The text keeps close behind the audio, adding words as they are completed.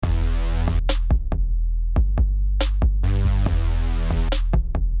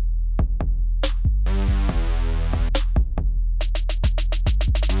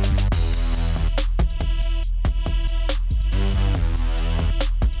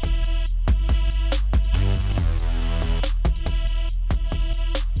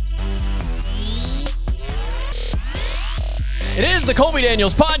is the Colby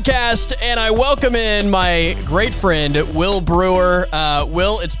Daniels podcast, and I welcome in my great friend, Will Brewer.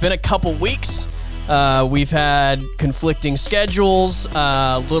 Will, it's been a couple weeks. We've had conflicting schedules.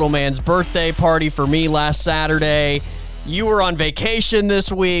 Little man's birthday party for me last Saturday. You were on vacation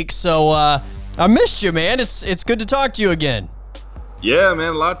this week, so I missed you, man. It's good to talk to you again. Yeah,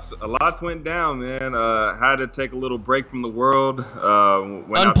 man, lots went down, man. Had to take a little break from the world.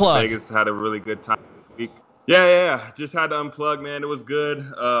 Went out to Vegas, had a really good time this week. Yeah. Just had to unplug, man. It was good.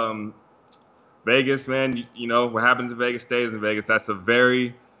 Vegas, man, you know, what happens in Vegas stays in Vegas. That's a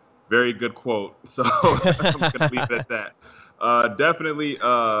very, very good quote. So I'm going to leave it at that. Definitely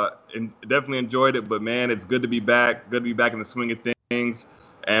enjoyed it, but, man, it's good to be back. Good to be back in the swing of things.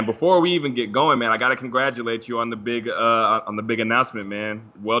 And before we even get going, man, I got to congratulate you on the big announcement,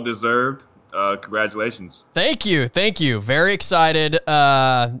 man. Well deserved. Congratulations. Thank you. Very excited.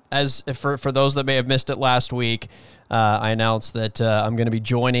 As for those that may have missed it last week, I announced that I'm going to be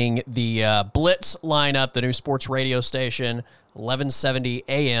joining the Blitz lineup, the new sports radio station, 1170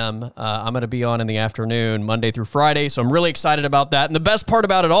 a.m. I'm going to be on in the afternoon, Monday through Friday. So I'm really excited about that. And the best part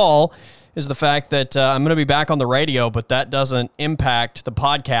about it all is the fact that I'm going to be back on the radio, but that doesn't impact the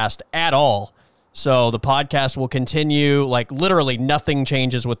podcast at all. So the podcast will continue, like literally nothing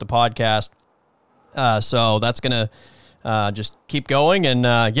changes with the podcast. So that's going to just keep going. And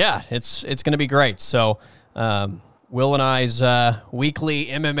it's going to be great. So Will and I's weekly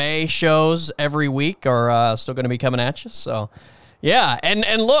MMA shows every week are still going to be coming at you. So yeah.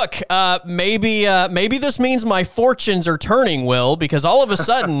 And look, maybe this means my fortunes are turning, Will, because all of a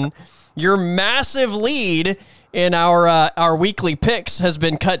sudden your massive lead in our weekly picks has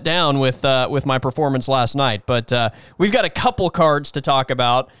been cut down with my performance last night. But we've got a couple cards to talk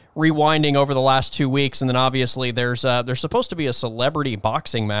about, rewinding over the last 2 weeks, and then obviously there's supposed to be a celebrity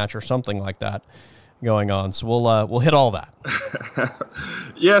boxing match or something like that going on. So we'll hit all that.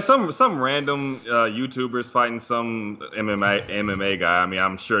 Yeah, some random YouTubers fighting some MMA guy. I mean,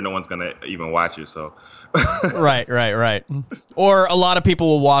 I'm sure no one's gonna even watch it. So. Right. Or a lot of people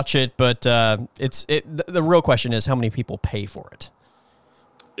will watch it, but the real question is how many people pay for it.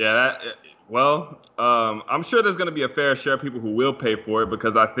 Yeah, I'm sure there's going to be a fair share of people who will pay for it,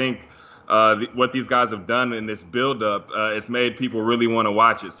 because I think what these guys have done in this build-up, it's made people really want to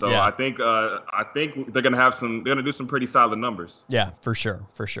watch it. So yeah. I think they're going to do some pretty solid numbers. Yeah, for sure.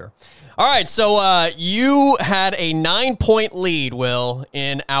 All right, so you had a 9-point lead, Will,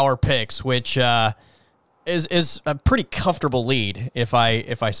 in our picks, which is a pretty comfortable lead, if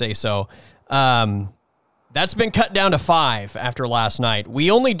I say so. That's been cut down to 5 after last night. We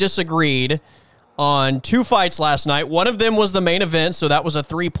only disagreed on 2 fights last night. One of them was the main event, so that was a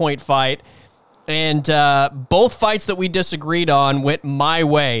 3-point fight. And both fights that we disagreed on went my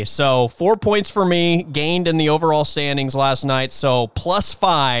way. So 4 points for me, gained in the overall standings last night. So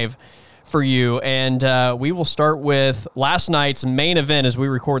 +5 for you. And we will start with last night's main event as we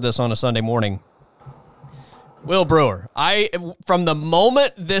record this on a Sunday morning. Will Brewer, from the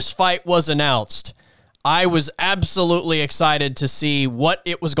moment this fight was announced, I was absolutely excited to see what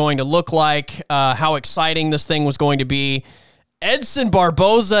it was going to look like, how exciting this thing was going to be. Edson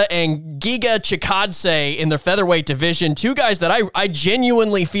Barboza and Giga Chikadze in the featherweight division, 2 guys that I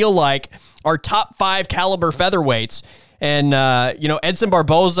genuinely feel like are top 5 caliber featherweights. And, Edson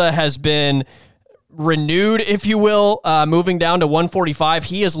Barboza has been renewed, if you will, moving down to 145.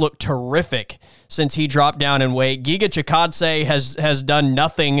 He has looked terrific since he dropped down in weight. Giga Chikadze has done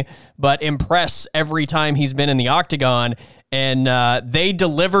nothing but impress every time he's been in the octagon, and they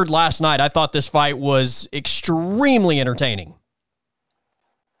delivered last night. I thought this fight was extremely entertaining.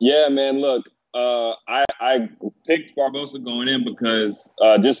 Yeah, man, look, I picked Barboza going in because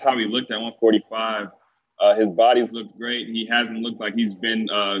just how he looked at 145, his body's looked great. He hasn't looked like he's been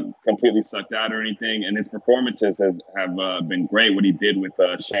completely sucked out or anything, and his performances have been great, what he did with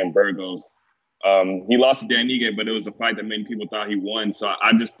Shane Burgos. He lost to Dan Ige, but it was a fight that many people thought he won. So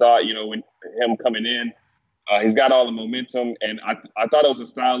I just thought, when him coming in, he's got all the momentum, and I thought it was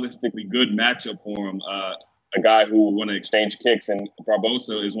a stylistically good matchup for him. A guy who would want to exchange kicks, and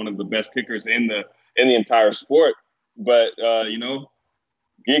Barboza is one of the best kickers in the entire sport. But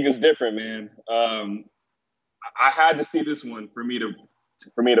Giga's different, man. I had to see this one for me to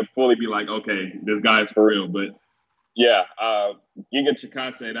fully be like, okay, this guy is for real. But yeah, Giga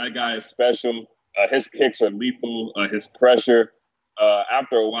Chikadze, that guy is special. His kicks are lethal. His pressure.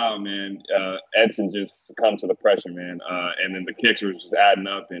 After a while, man, Edson just succumbed to the pressure, man. And then the kicks were just adding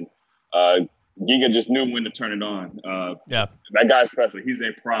up, and Giga just knew when to turn it on. That guy's special. He's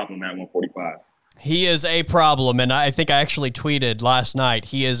a problem at 145. He is a problem, and I think I actually tweeted last night,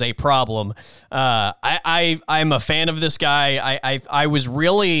 he is a problem. I'm a fan of this guy. I was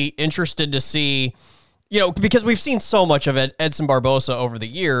really interested to see, because we've seen so much of Edson Barboza over the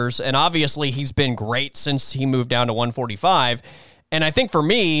years, and obviously he's been great since he moved down to 145. And I think for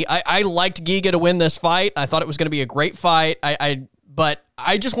me, I liked Giga to win this fight. I thought it was going to be a great fight. But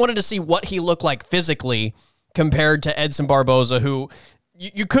I just wanted to see what he looked like physically compared to Edson Barboza, who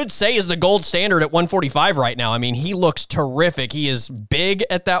you could say is the gold standard at 145 right now. I mean, he looks terrific. He is big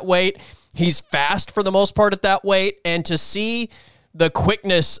at that weight. He's fast for the most part at that weight. And to see the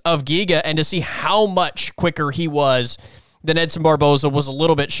quickness of Giga and to see how much quicker he was than Edson Barboza was a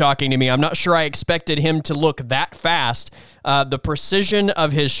little bit shocking to me. I'm not sure I expected him to look that fast. The precision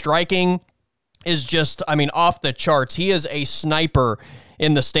of his striking is just, off the charts. He is a sniper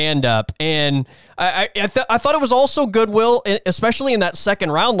in the stand-up. And I thought it was also good, Will, especially in that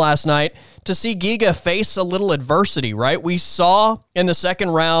second round last night, to see Giga face a little adversity, right? We saw in the second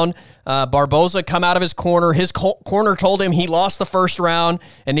round Barboza come out of his corner. His corner told him he lost the first round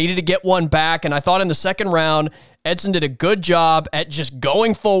and needed to get one back. And I thought in the second round, Edson did a good job at just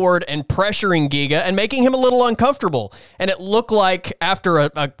going forward and pressuring Giga and making him a little uncomfortable. And it looked like after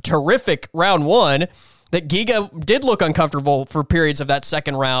a terrific round one, that Giga did look uncomfortable for periods of that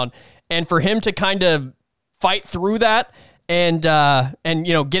second round, and for him to kind of fight through that and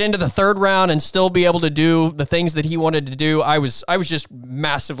get into the third round and still be able to do the things that he wanted to do, I was just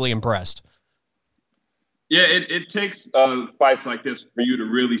massively impressed. Yeah, it takes fights like this for you to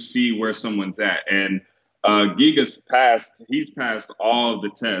really see where someone's at, and Giga's he's passed all of the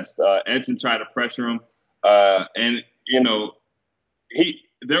tests. Edson tried to pressure him, and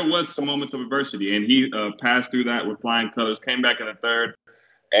there was some moments of adversity, and he passed through that with flying colors, came back in the third,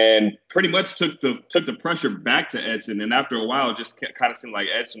 and pretty much took the pressure back to Edson. And after a while, it just kind of seemed like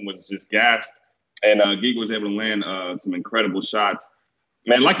Edson was just gassed, and Giga was able to land some incredible shots.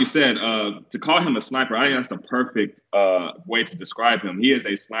 Man, like you said, to call him a sniper, I think that's a perfect way to describe him. He is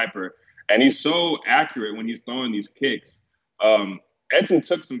a sniper, and he's so accurate when he's throwing these kicks. Edson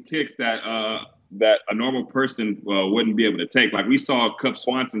took some kicks that a normal person wouldn't be able to take. Like we saw Cub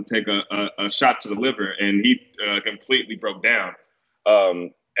Swanson take a shot to the liver, and he completely broke down.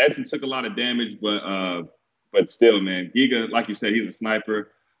 Edson took a lot of damage, but still, man, Giga, like you said, he's a sniper,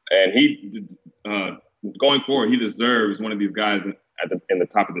 and he going forward, he deserves one of these guys in the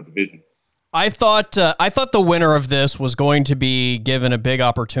top of the division. I thought the winner of this was going to be given a big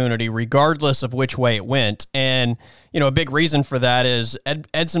opportunity regardless of which way it went. And, a big reason for that is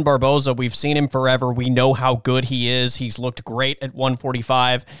Edson Barboza. We've seen him forever. We know how good he is. He's looked great at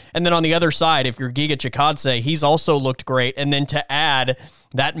 145. And then on the other side, if you're Giga Chikadze, he's also looked great. And then to add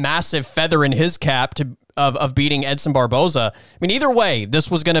that massive feather in his cap of beating Edson Barboza. Either way, this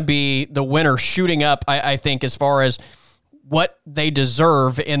was going to be the winner shooting up, I think, as far as what they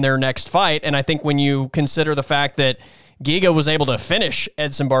deserve in their next fight. And I think when you consider the fact that Giga was able to finish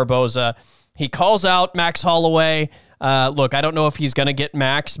Edson Barboza, he calls out Max Holloway. Look, I don't know if he's going to get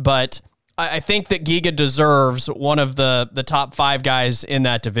Max, but I think that Giga deserves one of the top five guys in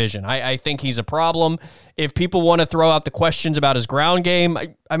that division. I think he's a problem. If people want to throw out the questions about his ground game,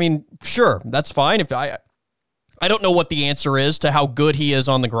 sure, that's fine. I don't know what the answer is to how good he is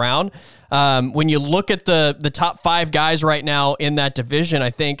on the ground. When you look at the top five guys right now in that division,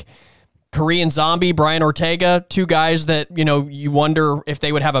 I think Korean Zombie, Brian Ortega, two guys that, you wonder if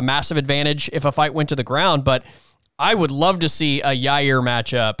they would have a massive advantage if a fight went to the ground. But I would love to see a Yair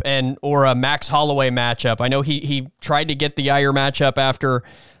matchup or a Max Holloway matchup. I know he tried to get the Yair matchup after,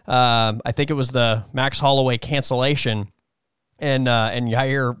 I think it was the Max Holloway cancellation. And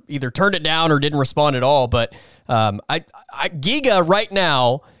Yair either turned it down or didn't respond at all. But Giga right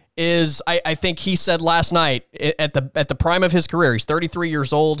now is, I think he said last night, at the prime of his career, he's 33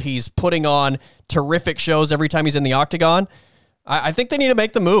 years old. He's putting on terrific shows every time he's in the octagon. I think they need to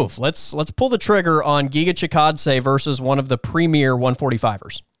make the move. Let's pull the trigger on Giga Chikadze versus one of the premier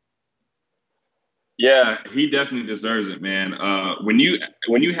 145ers. Yeah, he definitely deserves it, man. When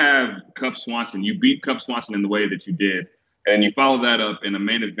you have Cub Swanson, you beat Cub Swanson in the way that you did, and you follow that up in a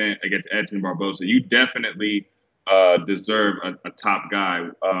main event against Edson Barboza, you definitely deserve a top guy.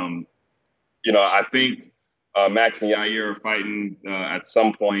 I think Max and Yair are fighting at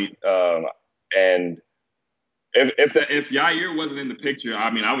some point, and if Yair wasn't in the picture,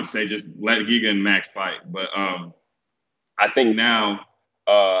 I would say just let Giga and Max fight. But I think now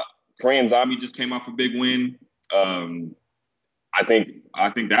Korean Zombie just came off a big win. I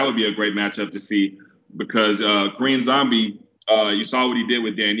think that would be a great matchup to see, because Korean Zombie, you saw what he did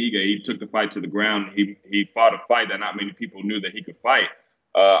with Dan Ige. He took the fight to the ground. He fought a fight that not many people knew that he could fight.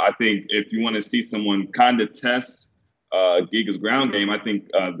 I think if you want to see someone kind of test Giga's ground game, I think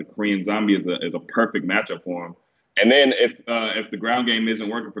the Korean Zombie is a perfect matchup for him. And then if the ground game isn't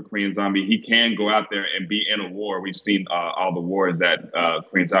working for Korean Zombie, he can go out there and be in a war. We've seen all the wars that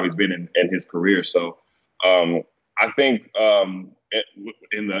Korean Zombie's been in his career. So I think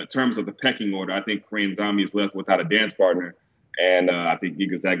in the terms of the pecking order, I think Korean Zombie is left without a dance partner, and I think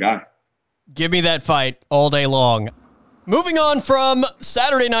Giga's that guy. Give me that fight all day long. Moving on from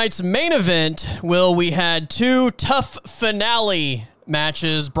Saturday night's main event, Will, we had two TUF finale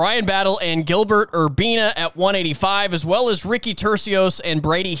matches, Brian Battle and Gilbert Urbina at 185, as well as Ricky Turcios and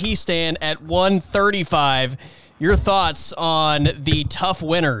Brady Hiestand at 135. Your thoughts on the TUF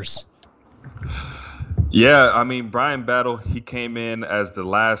winners? Yeah, I mean, Brian Battle, he came in as the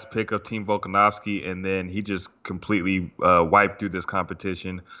last pick of Team Volkanovski, and then he just completely wiped through this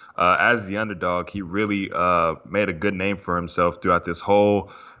competition. As the underdog, he really made a good name for himself throughout this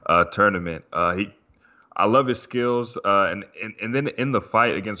whole tournament. I love his skills, and then in the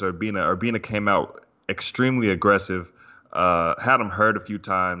fight against Urbina came out extremely aggressive, had him hurt a few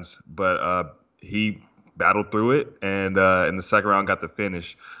times, but he battled through it, and in the second round got the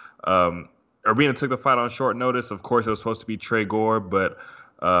finish. Urbina took the fight on short notice. Of course, it was supposed to be Trey Gore, but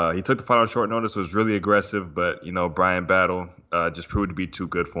he took the fight on short notice, was really aggressive, but, Brian Battle just proved to be too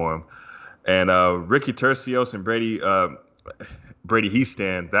good for him. And Ricky Turcios and Brady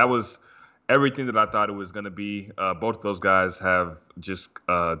Hiestand, that was everything that I thought it was going to be. Both of those guys have just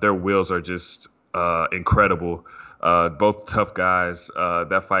their wheels are just incredible. Both tough guys.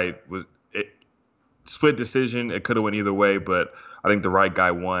 That fight was split decision. It could have went either way, but I think the right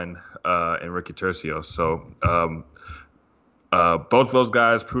guy won in Ricky Turcios. So both of those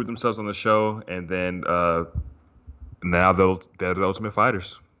guys proved themselves on the show, and then now they're the Ultimate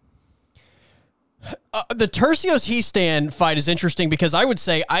Fighters. The Turcios-Hiestand fight is interesting because I would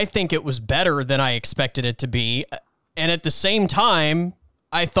say I think it was better than I expected it to be. And at the same time,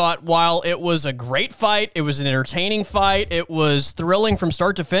 I thought while it was a great fight, it was an entertaining fight, it was thrilling from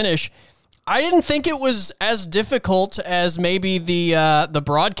start to finish, I didn't think it was as difficult as maybe the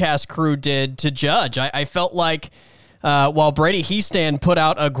broadcast crew did to judge. I felt like while Brady Hiestand put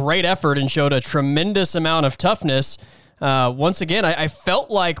out a great effort and showed a tremendous amount of toughness, once again, I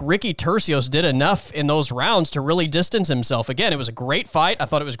felt like Ricky Turcios did enough in those rounds to really distance himself. Again, it was a great fight. I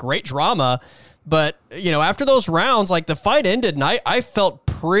thought it was great drama. But, after those rounds, like the fight ended, and I felt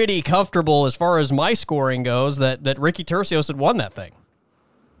pretty comfortable as far as my scoring goes that Ricky Turcios had won that thing.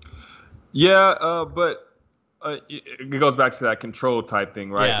 Yeah, but it goes back to that control type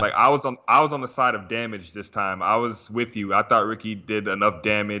thing, right? Yeah. Like I was on the side of damage this time. I was with you. I thought Ricky did enough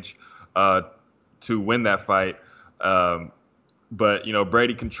damage to win that fight. But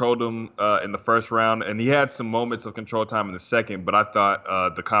Brady controlled him in the first round, and he had some moments of control time in the second. But I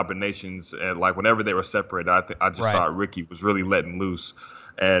thought the combinations, and like whenever they were separated, I just thought Ricky was really letting loose,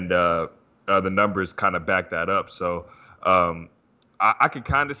 and the numbers kind of back that up. So. I could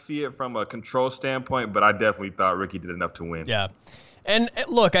kind of see it from a control standpoint, but I definitely thought Ricky did enough to win. Yeah. And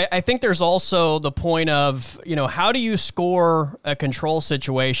look, I think there's also the point of, how do you score a control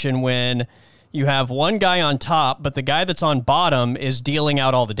situation when you have one guy on top, but the guy that's on bottom is dealing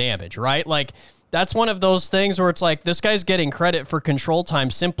out all the damage, right? Like, that's one of those things where it's like, this guy's getting credit for control time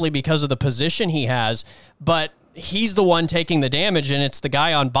simply because of the position he has, but he's the one taking the damage, and it's the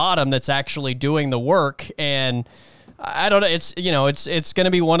guy on bottom that's actually doing the work. And I don't know. It's going to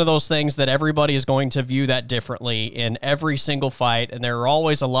be one of those things that everybody is going to view that differently in every single fight. And there are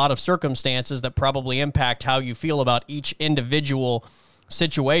always a lot of circumstances that probably impact how you feel about each individual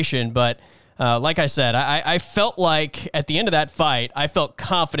situation. But like I said, I felt like at the end of that fight, I felt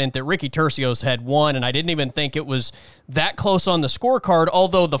confident that Ricky Turcios had won. And I didn't even think it was that close on the scorecard,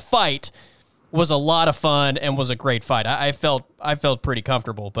 although the fight was a lot of fun and was a great fight. I felt pretty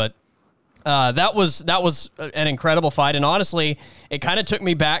comfortable, but that was an incredible fight, and honestly, it kind of took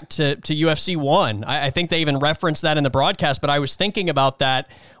me back to UFC 1. I think they even referenced that in the broadcast, but I was thinking about that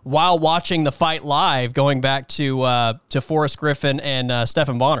while watching the fight live, going back to Forrest Griffin and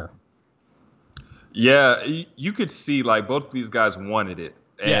Stephan Bonner. Yeah, you could see like both of these guys wanted it,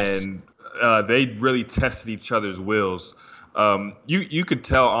 and they really tested each other's wills. You could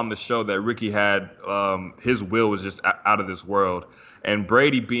tell on the show that Ricky had his will was just out of this world. And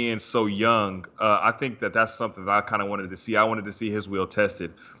Brady being so young, I think that's something that I kind of wanted to see. I wanted to see his will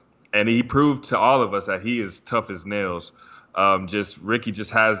tested. And he proved to all of us that he is tough as nails. Ricky just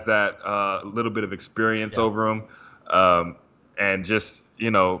has that little bit of experience over him. And just,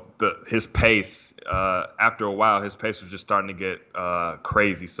 his pace, after a while, his pace was just starting to get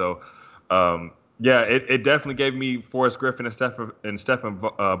crazy. So, Yeah, it definitely gave me Forrest Griffin and Stephen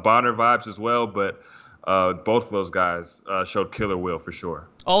Bonner vibes as well, but both of those guys showed killer will for sure.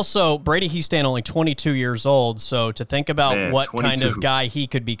 Also, Brady Heastan only 22 years old, so to think about Man, what 22. kind of guy he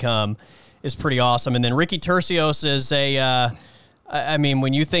could become is pretty awesome. And then Ricky Tercios is I mean,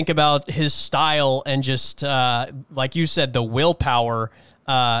 when you think about his style and just, like you said, the willpower,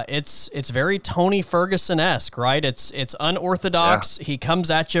 it's very Tony Ferguson-esque, right? It's unorthodox. Yeah. He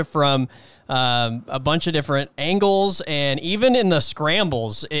comes at you from a bunch of different angles, and even in the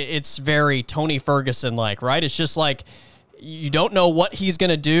scrambles, it's very Tony Ferguson-like, right? It's just like you don't know what he's going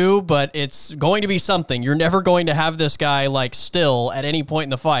to do, but it's going to be something. You're never going to have this guy like still at any point in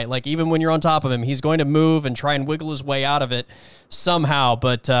the fight. Like even when you're on top of him, he's going to move and try and wiggle his way out of it somehow.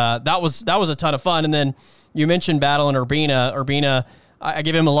 But that was a ton of fun. And then you mentioned Battle and Urbina. Urbina, I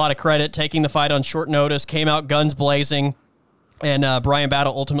give him a lot of credit, taking the fight on short notice, came out guns blazing, and Brian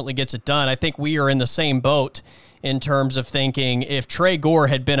Battle ultimately gets it done. I think we are in the same boat in terms of thinking if Trey Gore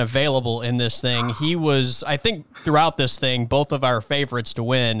had been available in this thing, he was, I think, throughout this thing, both of our favorites to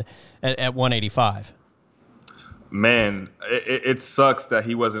win at 185. Man, it sucks that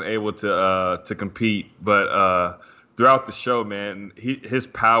he wasn't able to compete, but throughout the show, man, his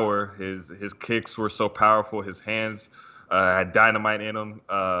power, his kicks were so powerful. His hands had dynamite in them.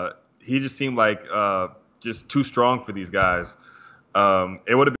 He just seemed like just too strong for these guys.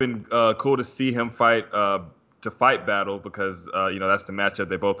 It would have been cool to see him fight Battle because that's the matchup.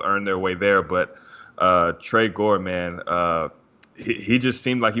 They both earned their way there, but Trey Gore, man, he just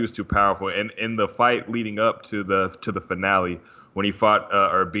seemed like he was too powerful. And in the fight leading up to the finale, when he fought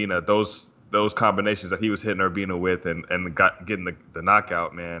Urbina, those combinations that he was hitting Urbina with and getting the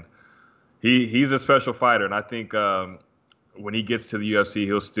knockout, man, he's a special fighter. And I think when he gets to the UFC,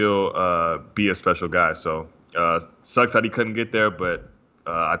 he'll still be a special guy. So sucks that he couldn't get there, but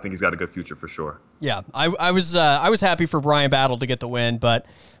I think he's got a good future for sure. Yeah, I was happy for Brian Battle to get the win, but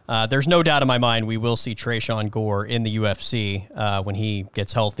there's no doubt in my mind we will see Tresean Gore in the UFC when he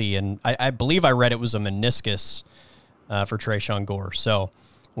gets healthy, and I believe I read it was a meniscus for Tresean Gore. So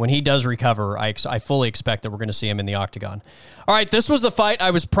when he does recover, I fully expect that we're going to see him in the octagon. All right, this was the fight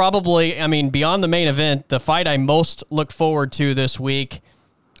I was probably, beyond the main event, the fight I most looked forward to this week.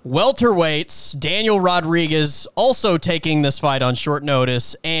 Welterweights, Daniel Rodriguez also taking this fight on short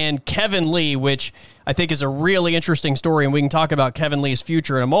notice, and Kevin Lee, which I think is a really interesting story, and we can talk about Kevin Lee's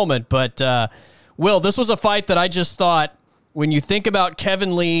future in a moment. But, Will, this was a fight that I just thought, when you think about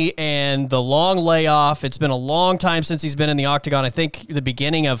Kevin Lee and the long layoff, it's been a long time since he's been in the octagon. I think the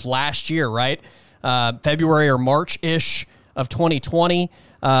beginning of last year, right? February or March-ish of 2020.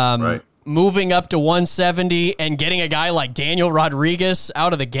 Right. Moving up to 170 and getting a guy like Daniel Rodriguez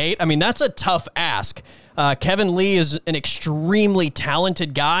out of the gate. That's a tough ask. Kevin Lee is an extremely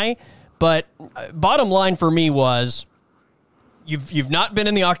talented guy, but bottom line for me was you've not been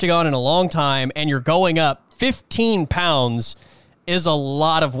in the octagon in a long time, and you're going up 15 pounds is a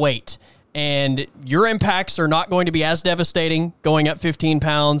lot of weight. And your impacts are not going to be as devastating going up 15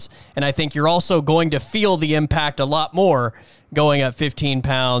 pounds. And I think you're also going to feel the impact a lot more going up 15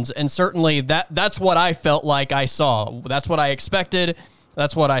 pounds. And certainly that's what I felt like I saw. That's what I expected.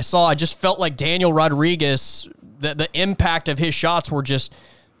 That's what I saw. I just felt like Daniel Rodriguez, the impact of his shots were just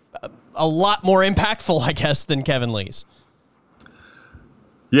a lot more impactful, I guess, than Kevin Lee's.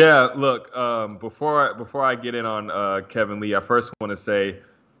 Yeah, look, before I get in on Kevin Lee, I first want to say,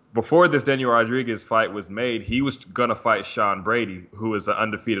 before this Daniel Rodriguez fight was made, he was going to fight Sean Brady, who is an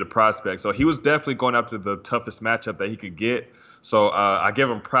undefeated prospect. So he was definitely going after the toughest matchup that he could get. So I give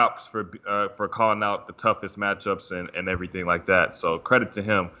him props for calling out the toughest matchups and everything like that. So credit to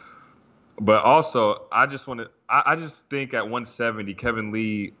him. But also, I just think at 170, Kevin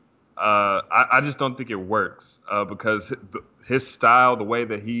Lee, I just don't think it works because his style, the way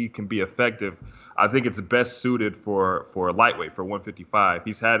that he can be effective, I think it's best suited for a lightweight, for 155.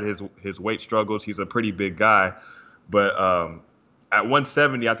 He's had his weight struggles. He's a pretty big guy. But at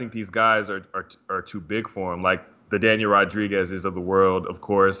 170, I think these guys are too big for him. Like the Daniel Rodriguez's of the world, of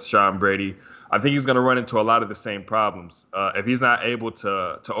course, Sean Brady. I think he's going to run into a lot of the same problems. If he's not able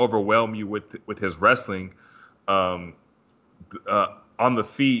to overwhelm you with his wrestling on the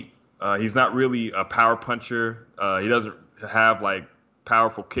feet, he's not really a power puncher. He doesn't have like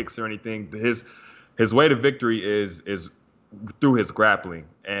powerful kicks or anything. His way to victory is through his grappling,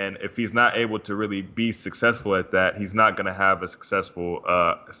 and if he's not able to really be successful at that, he's not going to have a successful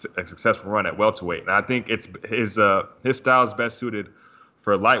run at welterweight. And I think it's his style is best suited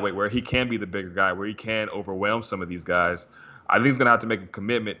for lightweight, where he can be the bigger guy, where he can overwhelm some of these guys. I think he's going to have to make a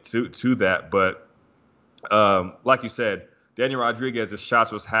commitment to that. But like you said, Daniel Rodriguez's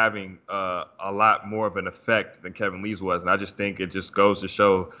shots was having a lot more of an effect than Kevin Lee's was. And I just think it just goes to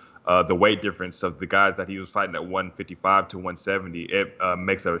show the weight difference of the guys that he was fighting at 155 to 170. It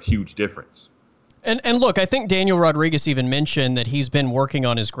makes a huge difference. And look, I think Daniel Rodriguez even mentioned that he's been working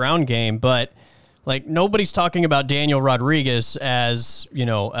on his ground game, but like nobody's talking about Daniel Rodriguez as, you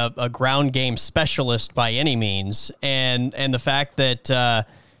know, a ground game specialist by any means. And the fact that,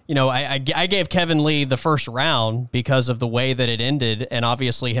 you know, I gave Kevin Lee the first round because of the way that it ended and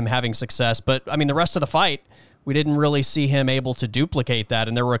obviously him having success. But, I mean, the rest of the fight, we didn't really see him able to duplicate that.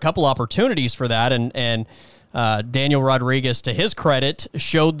 And there were a couple opportunities for that. And Daniel Rodriguez, to his credit,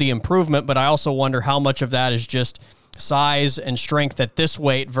 showed the improvement. But I also wonder how much of that is just size and strength at this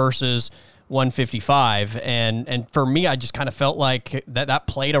weight versus 155. And for me, I just kind of felt like that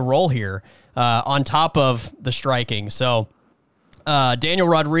played a role here on top of the striking. So Daniel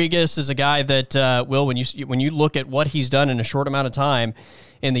Rodriguez is a guy that, Will, when you look at what he's done in a short amount of time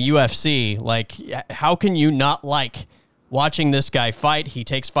in the UFC, like, how can you not like watching this guy fight? He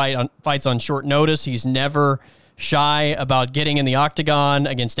takes fights on short notice. He's never shy about getting in the octagon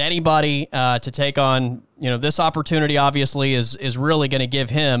against anybody to take on, you know, this opportunity obviously is really going to give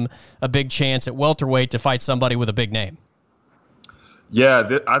him a big chance at welterweight to fight somebody with a big name.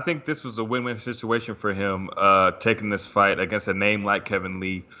 Yeah, I think this was a win-win situation for him, taking this fight against a name like Kevin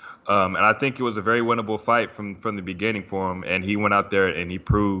Lee. And I think it was a very winnable fight from the beginning for him. And he went out there and he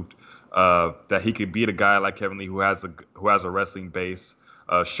proved that he could beat a guy like Kevin Lee who has a wrestling base.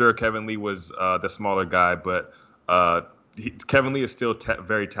 Sure, Kevin Lee was the smaller guy, but Kevin Lee is still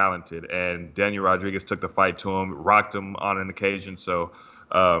very talented. And Daniel Rodriguez took the fight to him, rocked him on an occasion. So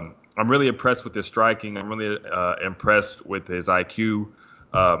I'm really impressed with his striking. I'm really impressed with his IQ.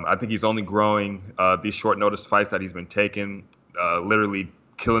 I think he's only growing. These short notice fights that he's been taking, literally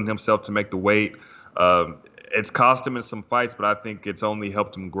killing himself to make the weight. It's cost him in some fights, but I think it's only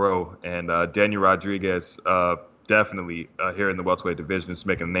helped him grow. And Daniel Rodriguez definitely here in the welterweight division is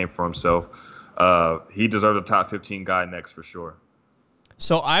making a name for himself. He deserves a top 15 guy next for sure.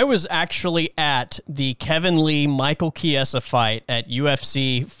 So I was actually at the Kevin Lee Michael Chiesa fight at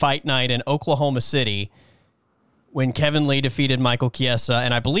UFC Fight Night in Oklahoma City when Kevin Lee defeated Michael Chiesa,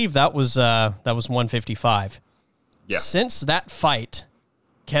 and I believe that was 155. Yeah. Since that fight,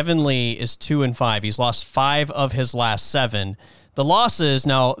 Kevin Lee is 2-5. He's lost 5 of his last 7. The losses,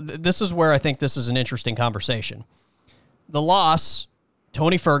 now this is where I think this is an interesting conversation. The loss,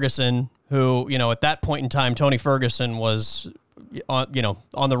 Tony Ferguson, who, you know, at that point in time, Tony Ferguson was on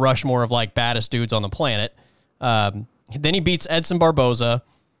the Rushmore of like baddest dudes on the planet. Then he beats Edson Barboza,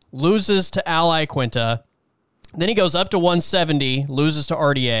 loses to Al Iaquinta. Then he goes up to 170, loses to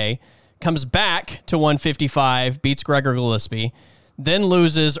RDA, comes back to 155, beats Gregor Gillespie, then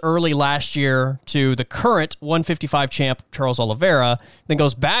loses early last year to the current 155 champ, Charles Oliveira, then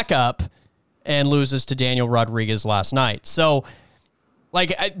goes back up and loses to Daniel Rodriguez last night. So,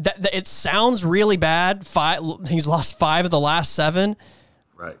 like, it sounds really bad. He's lost 5 of the last 7.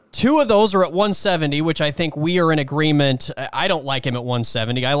 Right. 2 of those are at 170, which I think we are in agreement. I don't like him at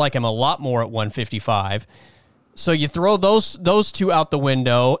 170. I like him a lot more at 155. So you throw those 2 out the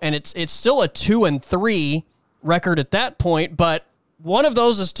window, and it's still a 2-3 record at that point, but one of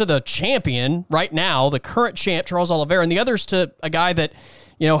those is to the champion right now, the current champ, Charles Oliveira, and the other's to a guy that,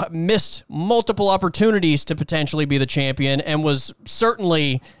 you know, missed multiple opportunities to potentially be the champion and was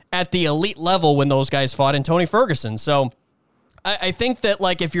certainly at the elite level when those guys fought in Tony Ferguson. So I think that,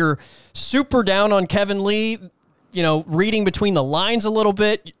 like, if you're super down on Kevin Lee, you know, reading between the lines a little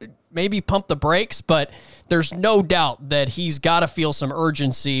bit, maybe pump the brakes, but there's no doubt that he's got to feel some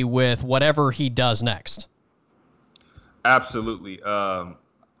urgency with whatever he does next. Absolutely.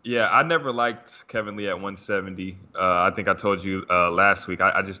 Yeah, I never liked Kevin Lee at 170. I think I told you last week.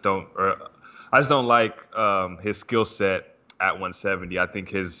 I just don't like his skill set at 170. I think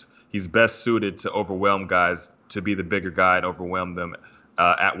he's best suited to overwhelm guys, to be the bigger guy and overwhelm them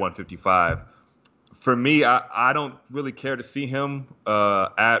at 155. For me, I don't really care to see him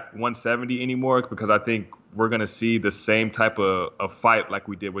at 170 anymore, because I think we're going to see the same type of fight like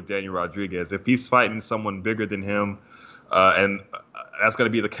we did with Daniel Rodriguez. If he's fighting someone bigger than him, and that's going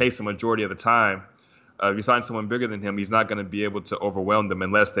to be the case the majority of the time, if he's fighting someone bigger than him, he's not going to be able to overwhelm them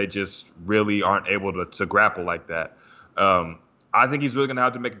unless they just really aren't able to grapple like that. I think he's really going to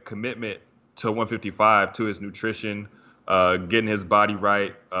have to make a commitment to 155, to his nutrition, getting his body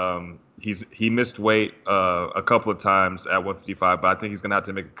right. He missed weight a couple of times at 155, but I think he's going to have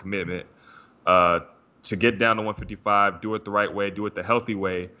to make a commitment to get down to 155, do it the right way, do it the healthy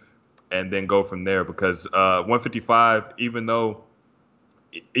way, and then go from there. Because 155, even though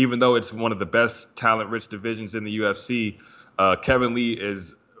it's one of the best talent-rich divisions in the UFC, Kevin Lee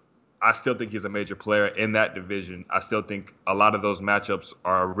I still think he's a major player in that division. I still think a lot of those matchups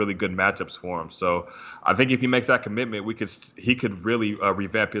are really good matchups for him. So I think if he makes that commitment, he could really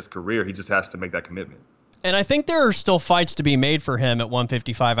revamp his career. He just has to make that commitment. And I think there are still fights to be made for him at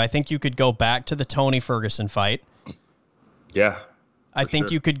 155. I think you could go back to the Tony Ferguson fight. Yeah. I think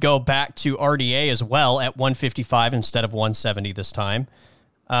you could go back to RDA as well at 155 instead of 170 this time.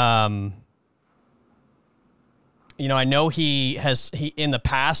 I know he in the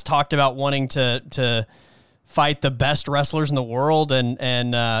past talked about wanting to fight the best wrestlers in the world, and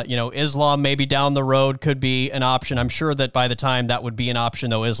Islam maybe down the road could be an option. I'm sure that by the time that would be an option,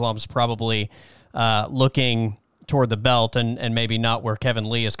 though, Islam's probably looking toward the belt and maybe not where Kevin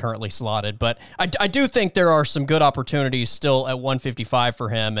Lee is currently slotted. But I do think there are some good opportunities still at 155 for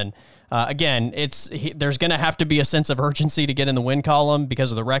him. And again, there's going to have to be a sense of urgency to get in the win column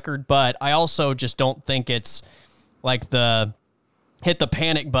because of the record. But I also just don't think it's like the hit the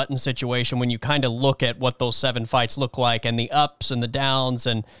panic button situation when you kind of look at what those 7 fights look like and the ups and the downs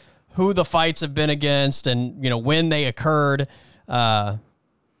and who the fights have been against and, when they occurred. I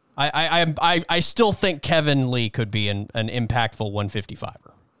still think Kevin Lee could be an impactful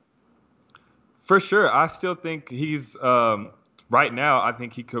 155er. For sure. I still think he's right now. I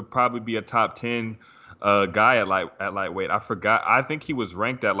think he could probably be a top 10 guy at lightweight. I forgot. I think he was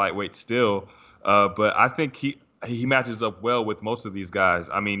ranked at lightweight still, but I think he matches up well with most of these guys.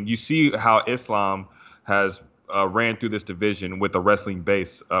 I mean, you see how Islam has ran through this division with a wrestling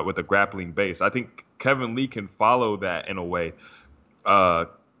base, with a grappling base. I think Kevin Lee can follow that in a way.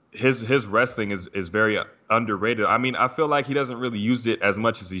 His wrestling is very underrated. I mean, I feel like he doesn't really use it as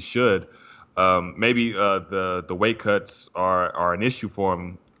much as he should. Maybe the weight cuts are an issue for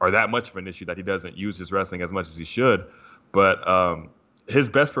him, or that much of an issue that he doesn't use his wrestling as much as he should. But his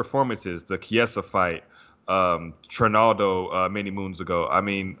best performances, the Chiesa fight, Trinaldo many moons ago. I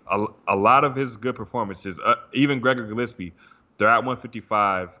mean, a lot of his good performances, even Gregor Gillespie, they're at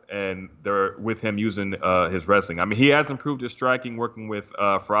 155, and they're with him using his wrestling. I mean, he has improved his striking working with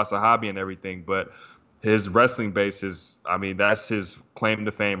Firas Zahabi and everything, but his wrestling base that's his claim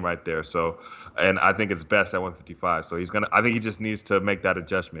to fame right there. So, and I think it's best at 155. So I think he just needs to make that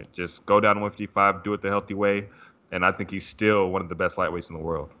adjustment. Just go down to 155, do it the healthy way, and I think he's still one of the best lightweights in the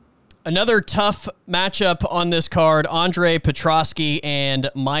world. Another tough matchup on this card, Andre Petroski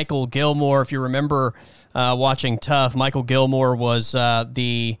and Michael Gilmore. If you remember watching TUF, Michael Gilmore was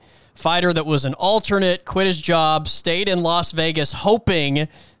the fighter that was an alternate, quit his job, stayed in Las Vegas hoping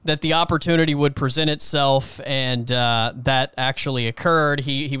that the opportunity would present itself, and that actually occurred.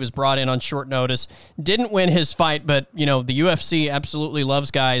 He was brought in on short notice, didn't win his fight, but the UFC absolutely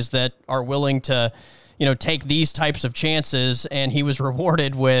loves guys that are willing to take these types of chances, and he was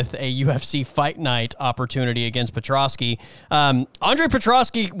rewarded with a UFC Fight Night opportunity against Petroski. Andre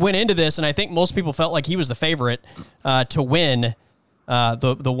Petroski went into this, and I think most people felt like he was the favorite to win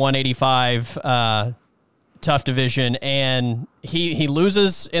the 185 TUF division, and he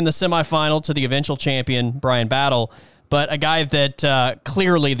loses in the semifinal to the eventual champion, Brian Battle, but a guy that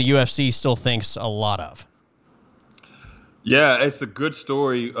clearly the UFC still thinks a lot of. Yeah, it's a good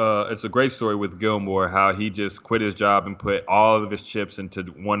story. It's a great story with Gilmore, how he just quit his job and put all of his chips into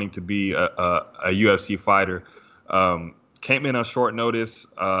wanting to be a UFC fighter. Came in on short notice.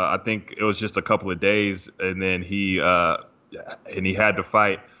 I think it was just a couple of days, and then he had to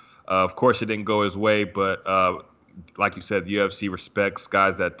fight. Of course, it didn't go his way, but like you said, the UFC respects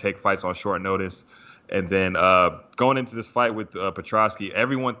guys that take fights on short notice. And then going into this fight with Petroski,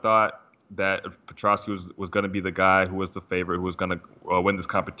 everyone thought that Petroski was going to be the guy who was the favorite, who was going to win this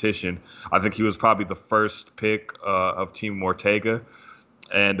competition. I think he was probably the first pick of Team Ortega.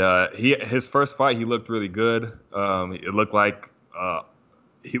 And his first fight, he looked really good. It looked like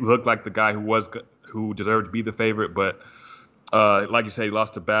the guy who deserved to be the favorite. But like you said, he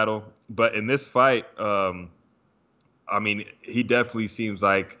lost to Battle. But in this fight, he definitely seems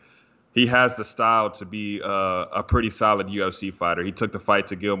like he has the style to be a pretty solid UFC fighter. He took the fight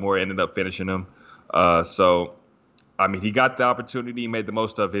to Gilmore, ended up finishing him. He got the opportunity, made the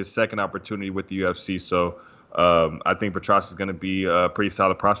most of his second opportunity with the UFC. So I think Petroski is going to be a pretty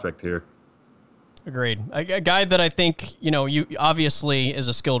solid prospect here. Agreed. A guy that I think, you obviously is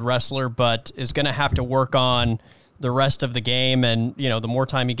a skilled wrestler, but is going to have to work on the rest of the game. And, the more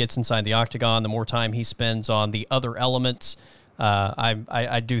time he gets inside the octagon, the more time he spends on the other elements.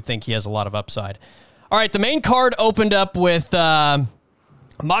 I do think he has a lot of upside. All right, the main card opened up with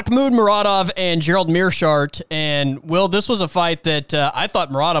Mahmoud Muradov and Gerald Meerschaert. And, Will, this was a fight that I thought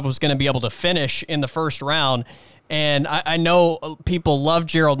Muradov was going to be able to finish in the first round. And I know people love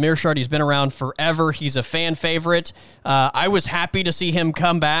Gerald Meerschaert. He's been around forever. He's a fan favorite. I was happy to see him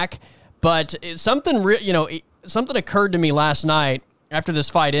come back. But something occurred to me last night after this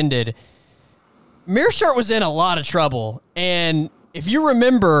fight ended. Meerschaert was in a lot of trouble. And if you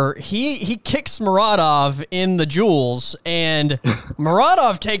remember, he kicks Muradov in the jewels, and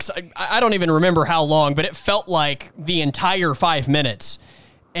Muradov takes, I don't even remember how long, but it felt like the entire 5 minutes.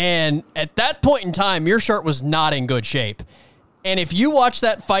 And at that point in time, Meerschaert was not in good shape. And if you watch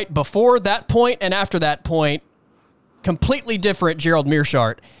that fight before that point and after that point, completely different Gerald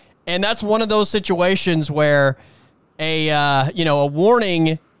Meerschaert. And that's one of those situations where a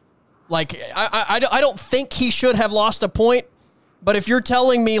warning, like, I don't think he should have lost a point. But if you're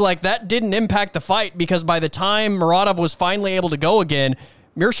telling me like that didn't impact the fight because by the time Muradov was finally able to go again,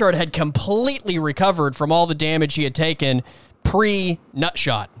 Meerschaert had completely recovered from all the damage he had taken pre-nut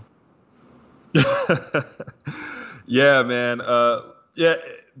shot. Yeah, man.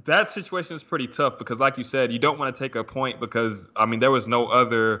 That situation is pretty tough because, like you said, you don't want to take a point because, I mean, there was no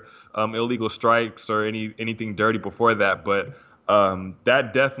other illegal strikes or anything dirty before that. But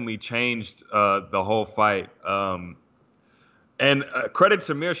that definitely changed the whole fight. And credit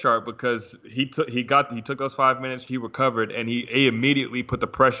to Meerschaert because he took those 5 minutes, he recovered, and he immediately put the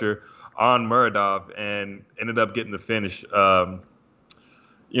pressure on Muradov and ended up getting the finish. Credit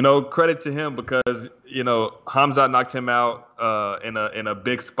to him because Khamzat knocked him out in a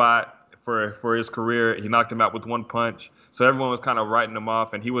big spot for his career. He knocked him out with one punch, so everyone was kind of writing him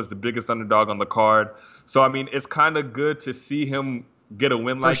off, and he was the biggest underdog on the card. So I mean, it's kind of good to see him get a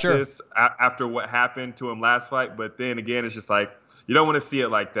win like this after what happened to him last fight. But then again, it's just like, you don't want to see it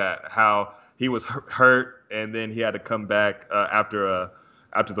like that, how he was hurt and then he had to come back after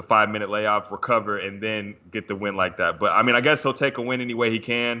the 5 minute layoff, recover, and then get the win like that. But I mean, I guess he'll take a win any way he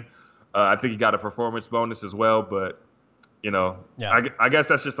can. I think he got a performance bonus as well, but I guess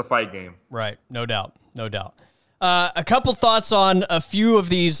that's just a fight game. Right. No doubt. A couple thoughts on a few of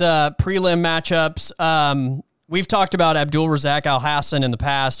these prelim matchups. We've talked about Abdul Razak Al-Hassan in the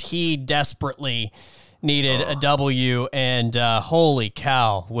past. He desperately needed a W, and holy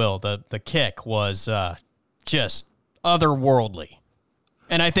cow, Will, the kick was just otherworldly.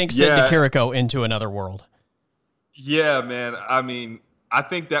 And I think sent Kiriko into another world. Yeah, man. I mean, I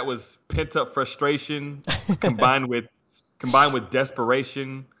think that was pent-up frustration combined with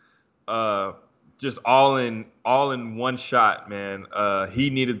desperation. Just all in one shot, man. He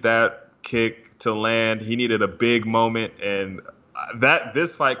needed that kick to land. He needed a big moment, and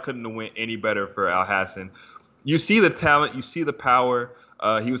this fight couldn't have went any better for Al-Hassan. You see the talent, you see the power.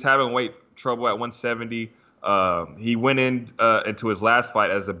 He was having weight trouble at 170. He went into his last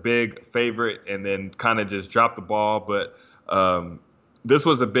fight as a big favorite and then kind of just dropped the ball. But this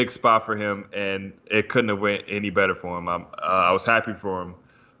was a big spot for him, and it couldn't have went any better for him. I was happy for him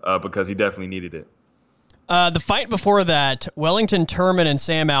because he definitely needed it. The fight before that, Wellington Turman and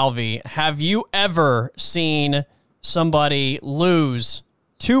Sam Alvey. Have you ever seen somebody lose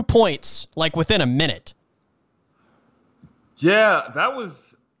 2 points like within a minute? Yeah, that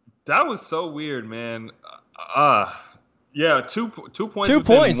was so weird, man. 2 points. 2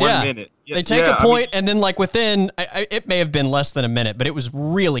 points, 1 minute. Yeah, they take a point, and then like within, it may have been less than a minute, but it was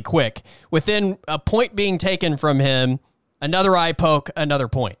really quick. Within a point being taken from him, another eye poke, another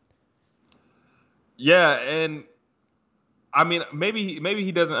point. Yeah, and I mean, maybe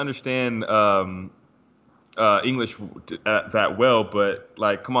he doesn't understand English that well, but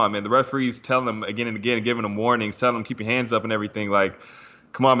like, come on, man. The referees telling him again and again, giving him warnings, telling him keep your hands up and everything. Like,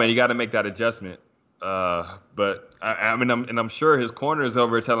 come on, man, you got to make that adjustment. But I mean, I'm sure his corner is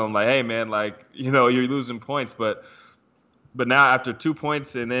over telling him like, hey, man, like, you're losing points, but now after 2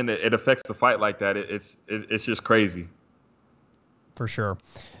 points and then it affects the fight like that, it's just crazy. For sure.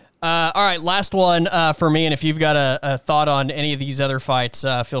 All right, last one for me, and if you've got a thought on any of these other fights,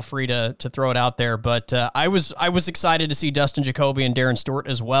 feel free to throw it out there. But I was excited to see Dustin Jacoby and Darren Stewart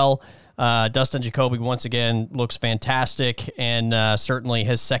as well. Dustin Jacoby, once again, looks fantastic, and certainly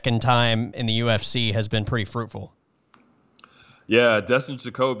his second time in the UFC has been pretty fruitful. Yeah, Dustin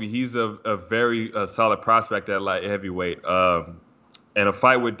Jacoby, he's a very solid prospect at light heavyweight. And a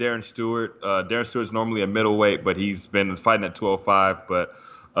fight with Darren Stewart. Darren Stewart's normally a middleweight, but he's been fighting at 205. But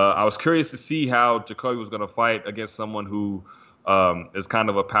I was curious to see how Jacoby was going to fight against someone who is kind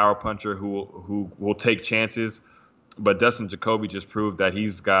of a power puncher who will take chances. But Dustin Jacoby just proved that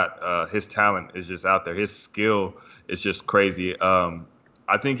he's got his talent is just out there. His skill is just crazy.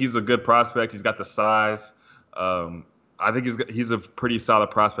 I think he's a good prospect. He's got the size. I think he's a pretty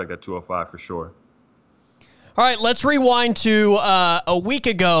solid prospect at 205 for sure. All right, let's rewind to a week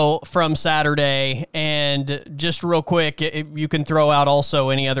ago from Saturday, and just real quick, you can throw out also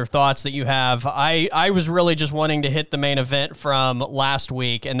any other thoughts that you have. I was really just wanting to hit the main event from last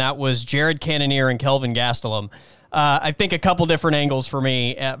week, and that was Jared Cannonier and Kelvin Gastelum. I think a couple different angles for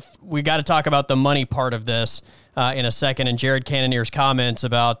me. We got to talk about the money part of this in a second, and Jared Cannonier's comments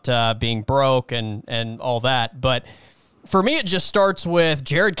about being broke and all that, but for me, it just starts with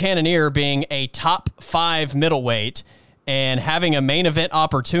Jared Cannonier being a top 5 middleweight and having a main event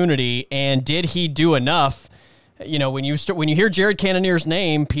opportunity. And did he do enough? You know, when you hear Jared Cannonier's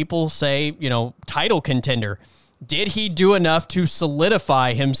name, people say, you know, title contender. Did he do enough to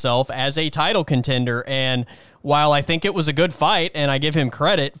solidify himself as a title contender? And while I think it was a good fight, and I give him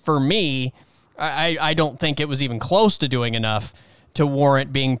credit, for me, I don't think it was even close to doing enough to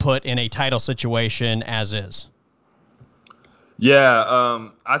warrant being put in a title situation as is. Yeah,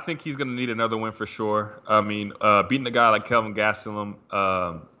 I think he's going to need another win for sure. I mean, beating a guy like Kelvin Gastelum,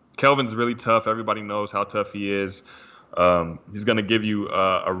 Kelvin's really tough. Everybody knows how tough he is. He's going to give you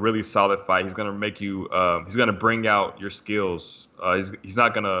a really solid fight. He's going to make you. He's going to bring out your skills. He's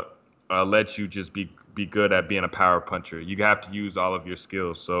not going to let you just be good at being a power puncher. You have to use all of your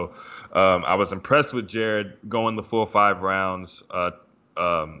skills. So I was impressed with Jared going the full 5 rounds,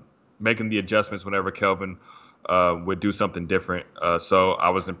 making the adjustments whenever Kelvin would do something different. So I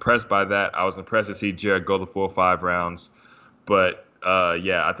was impressed by that. I was impressed to see Jared go the full 5 rounds. But,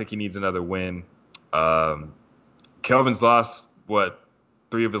 yeah, I think he needs another win. Kelvin's lost,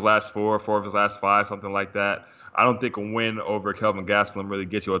 3 of his last 4 of his last 5, something like that. I don't think a win over Kelvin Gastelum really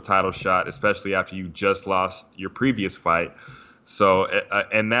gets you a title shot, especially after you just lost your previous fight. So,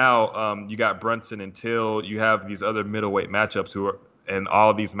 and now you got Brunson and Till. You have these other middleweight matchups and all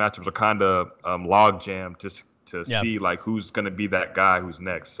of these matchups are kind of log jammed to see like who's going to be that guy who's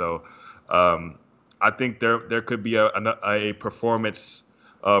next. So I think there could be a performance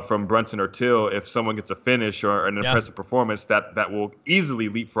from Brunson or Till if someone gets a finish or an impressive performance that will easily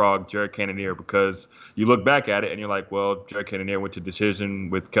leapfrog Jared Cannonier, because you look back at it and you're like, well, Jared Cannonier went to decision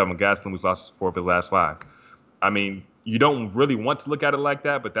with Kelvin Gastelum, who's lost 4 of his last 5. I mean, you don't really want to look at it like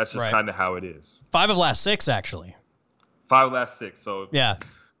that, but that's just kind of how it is. 5 of last 6, actually. 5 of last 6. So yeah,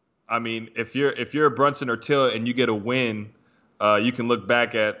 I mean, if you're a Brunson or Till and you get a win, you can look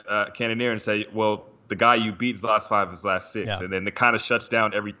back at Cannonier and say, well, the guy you beat is lost 5 of his last 6, and then it kind of shuts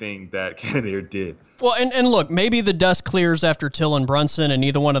down everything that Cannonier did. Well, and look, maybe the dust clears after Till and Brunson, and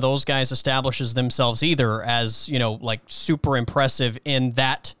neither one of those guys establishes themselves either as, you know, like super impressive in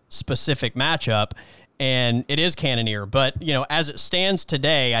that specific matchup. And it is Cannonier, but you know, as it stands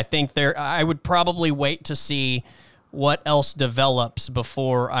today, I think I would probably wait to see what else develops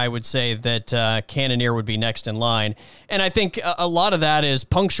before I would say that Cannonier would be next in line. And I think a lot of that is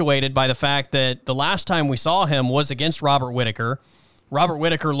punctuated by the fact that the last time we saw him was against Robert Whittaker. Robert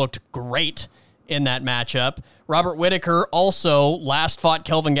Whittaker looked great in that matchup. Robert Whittaker also last fought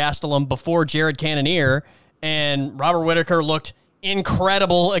Kelvin Gastelum before Jared Cannonier, and Robert Whittaker looked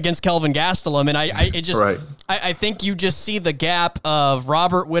incredible against Kelvin Gastelum, and I think you just see the gap of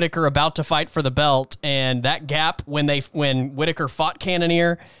Robert Whittaker about to fight for the belt, and that gap when Whittaker fought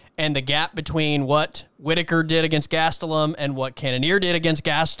Cannonier, and the gap between what Whittaker did against Gastelum and what Cannonier did against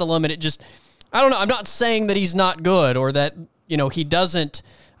Gastelum, and it just, I don't know. I'm not saying that he's not good or that, you know, he isn't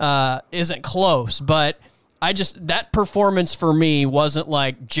close, but that performance for me wasn't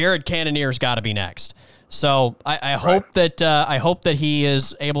like Jared Cannonier's got to be next. So I hope that he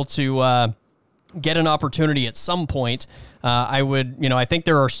is able to get an opportunity at some point. I think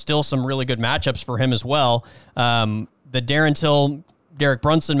there are still some really good matchups for him as well. The Darren Till, Derek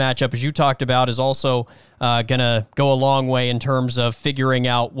Brunson matchup, as you talked about, is also going to go a long way in terms of figuring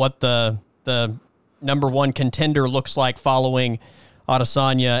out what the number one contender looks like following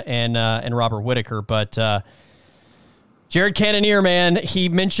Adesanya and Robert Whittaker. But Jared Cannonier, man, he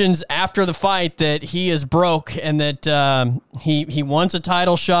mentions after the fight that he is broke and that he wants a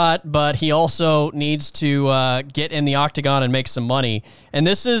title shot, but he also needs to get in the octagon and make some money. And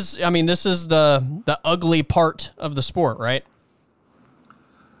this is the ugly part of the sport, right?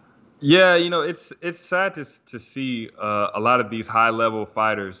 Yeah, you know, it's sad to see a lot of these high-level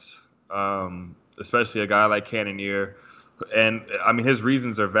fighters, especially a guy like Cannonier. And, I mean, his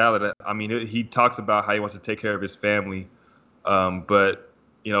reasons are valid. I mean, he talks about how he wants to take care of his family. But,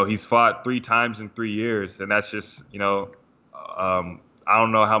 you know, he's fought 3 times in 3 years, and that's just, you know, I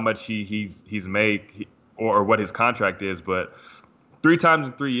don't know how much he's made or what his contract is, but 3 times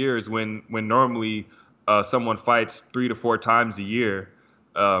in 3 years when normally someone fights 3 to 4 times a year,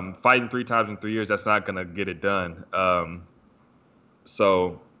 Fighting 3 times in 3 years, that's not going to get it done.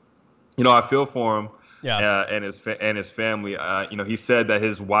 So, I feel for him and his family. He said that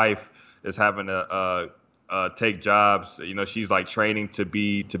his wife is having to take jobs. She's like training to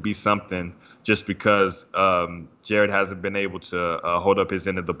be something just because Jared hasn't been able to hold up his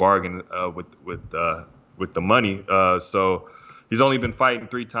end of the bargain with the money. So he's only been fighting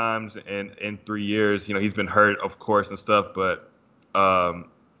 3 times in 3 years. He's been hurt, of course, and stuff, but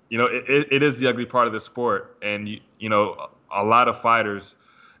it is the ugly part of the sport. And a lot of fighters,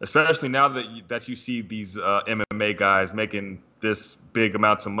 especially now that you see these MMA guys making this big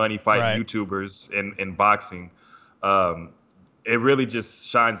amounts of money fighting YouTubers in boxing, it really just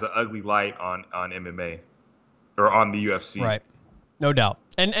shines an ugly light on MMA or on the UFC. Right, no doubt.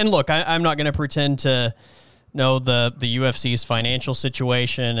 And look, I'm not going to pretend to know the UFC's financial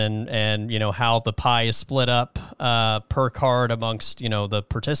situation and how the pie is split up per card amongst the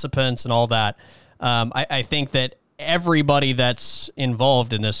participants and all that. I think that everybody that's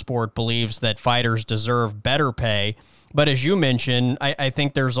involved in this sport believes that fighters deserve better pay. But as you mentioned, I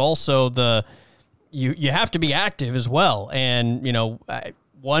think there's also you have to be active as well. And,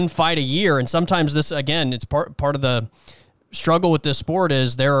 one fight a year. And sometimes this, again, it's part of the struggle with this sport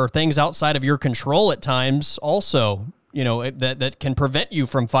is there are things outside of your control at times also, that can prevent you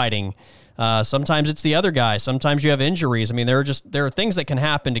from fighting. Sometimes it's the other guy. Sometimes you have injuries. I mean, there are things that can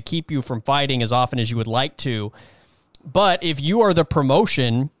happen to keep you from fighting as often as you would like to. But if you are the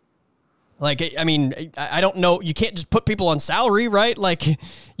promotion, I don't know, you can't just put people on salary, right? Like,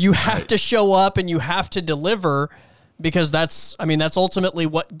 you have to show up and you have to deliver, because that's ultimately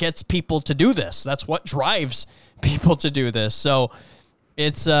what gets people to do this. That's what drives people to do this. So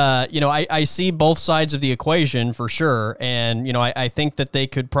it's, I see both sides of the equation for sure. And, I think that they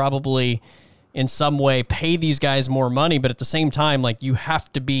could probably in some way pay these guys more money, but at the same time, like, you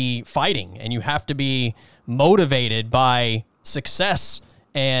have to be fighting and you have to be motivated by success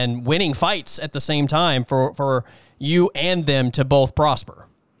and winning fights at the same time for you and them to both prosper.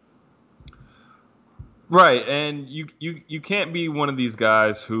 Right, and you can't be one of these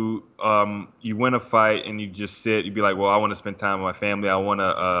guys who you win a fight and you just sit. You'd be like, well, I want to spend time with my family. I want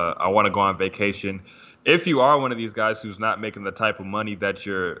to go on vacation. If you are one of these guys who's not making the type of money that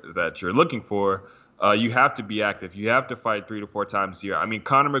you're looking for, you have to be active. You have to fight 3 to 4 times a year. I mean,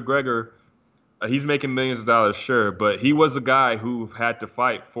 Conor McGregor, he's making millions of dollars, sure, but he was a guy who had to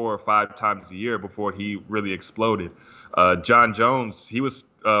fight 4 or 5 times a year before he really exploded. John Jones, he was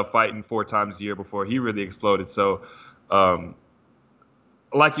fighting 4 times a year before he really exploded. So,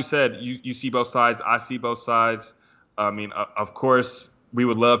 like you said, you see both sides. I see both sides. I mean, of course, we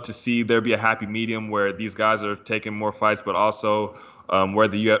would love to see there be a happy medium where these guys are taking more fights, but also where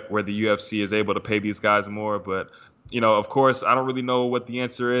the UFC is able to pay these guys more. But of course, I don't really know what the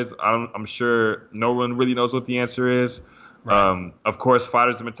answer is. I'm sure no one really knows what the answer is. Right. Of course,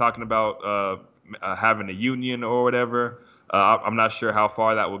 fighters have been talking about having a union or whatever. I'm not sure how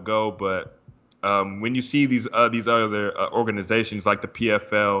far that will go, but when you see these other organizations like the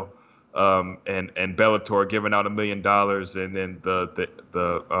PFL and Bellator giving out $1 million, and then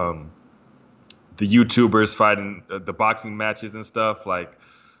the YouTubers fighting the boxing matches and stuff, like,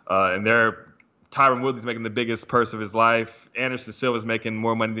 and Tyron Woodley's making the biggest purse of his life. Anderson Silva's making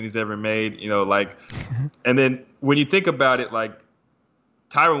more money than he's ever made. And then when you think about it, like,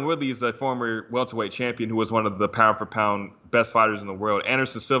 Tyron Woodley is a former welterweight champion who was one of the pound-for-pound best fighters in the world.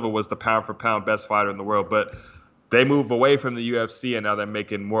 Anderson Silva was the pound-for-pound best fighter in the world. But they moved away from the UFC, and now they're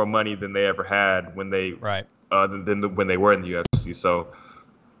making more money than they ever had when they when they were in the UFC. So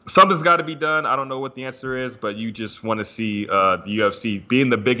something's got to be done. I don't know what the answer is, but you just want to see the UFC being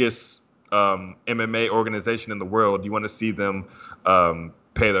the biggest MMA organization in the world. You want to see them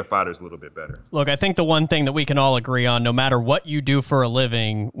pay their fighters a little bit better. Look, I think the one thing that we can all agree on, no matter what you do for a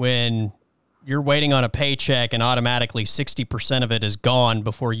living, when you're waiting on a paycheck and automatically 60% of it is gone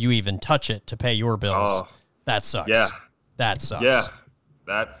before you even touch it to pay your bills, that sucks. Yeah. That sucks. Yeah,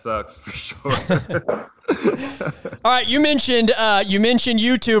 that sucks for sure. All right, you mentioned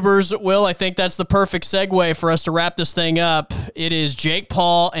YouTubers, Will. I think that's the perfect segue for us to wrap this thing up. It is Jake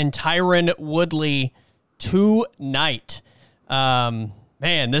Paul and Tyron Woodley tonight.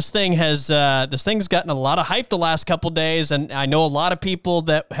 Man, this thing's gotten a lot of hype the last couple days, and I know a lot of people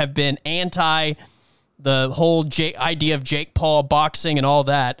that have been anti the whole idea of Jake Paul boxing and all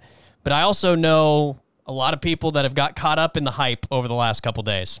that. But I also know a lot of people that have got caught up in the hype over the last couple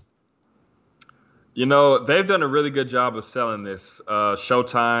days. They've done a really good job of selling this.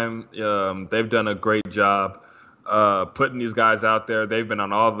 Showtime, they've done a great job. putting these guys out there. They've been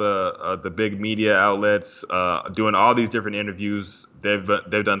on all the big media outlets, doing all these different interviews. They've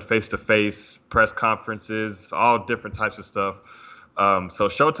done face-to-face press conferences, all different types of stuff. So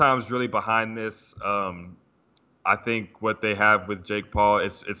Showtime's really behind this. I think what they have with Jake Paul,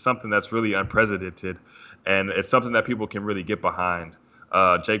 it's something that's really unprecedented, and it's something that people can really get behind.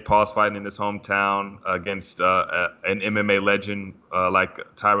 Jake Paul's fighting in his hometown against an MMA legend like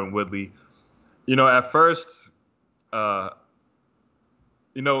Tyron Woodley. At first, through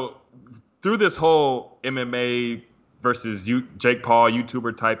this whole MMA versus Jake Paul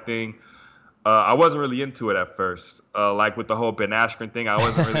YouTuber type thing, I wasn't really into it at first. Like with the whole Ben Askren thing, I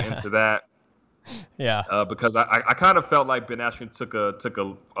wasn't really into that. Yeah. Because I kind of felt like Ben Askren took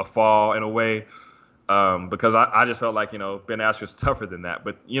a fall in a way. Because I just felt like, Ben Askren's tougher than that.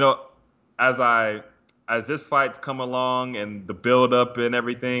 But, as this fight's come along and the build up and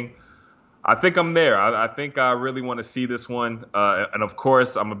everything, I think I'm there. I think I really want to see this one. And of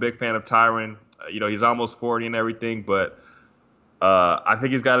course, I'm a big fan of Tyron. He's almost 40 and everything, but I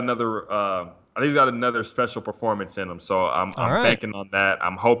think he's got another special performance in him. So I'm banking on that.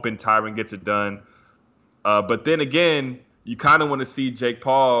 I'm hoping Tyron gets it done. But then again, you kind of want to see Jake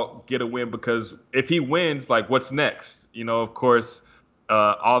Paul get a win, because if he wins, like, what's next? Of course,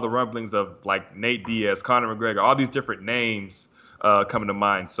 all the rumblings of like Nate Diaz, Conor McGregor, all these different names coming to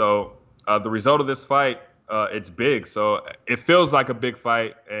mind. So the result of this fight, it's big. So it feels like a big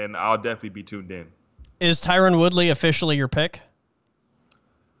fight, and I'll definitely be tuned in. Is Tyron Woodley officially your pick?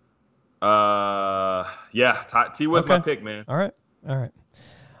 Yeah, T was my pick, man. All right.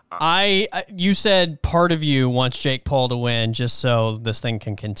 You said part of you wants Jake Paul to win just so this thing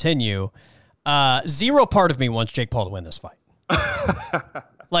can continue. Zero part of me wants Jake Paul to win this fight.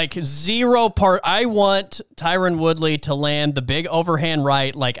 Like, zero part. I want Tyron Woodley to land the big overhand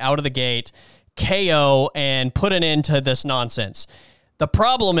right, like out of the gate, KO, and put an end to this nonsense. The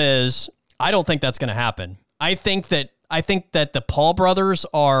problem is, I don't think that's going to happen. I think that the Paul brothers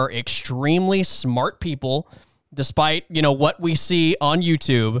are extremely smart people, despite, what we see on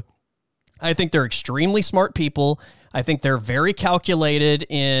YouTube. I think they're extremely smart people. I think they're very calculated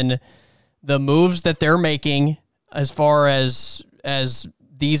in the moves that they're making as far as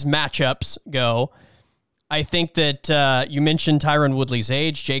these matchups go. I think that you mentioned Tyron Woodley's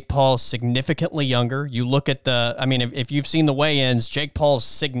age. Jake Paul's significantly younger. You look at if you've seen the weigh-ins, Jake Paul's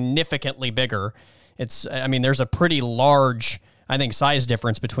significantly bigger. There's a pretty large, I think, size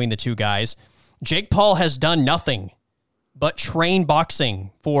difference between the two guys. Jake Paul has done nothing but train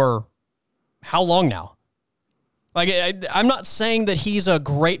boxing for how long now? Like, I'm not saying that he's a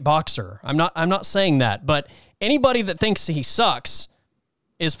great boxer. I'm not saying that, but anybody that thinks he sucks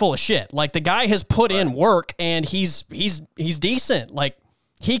is full of shit. Like, the guy has put in work, and he's decent. Like,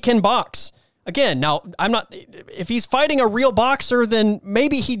 he can box. Again, now, if he's fighting a real boxer, then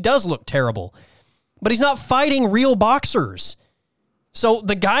maybe he does look terrible. But he's not fighting real boxers. So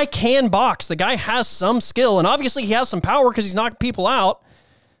the guy can box. The guy has some skill, and obviously he has some power because he's knocking people out.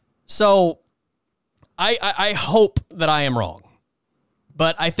 So I hope that I am wrong.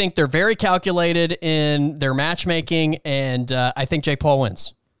 But I think they're very calculated in their matchmaking, and I think Jake Paul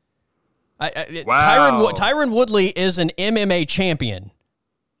wins. Wow. Tyron Woodley is an MMA champion.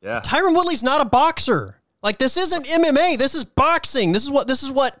 Yeah. Tyron Woodley's not a boxer. Like, this isn't MMA. This is boxing. This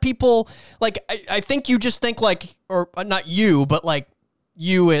is what people like. I think you just think like, or not you, but like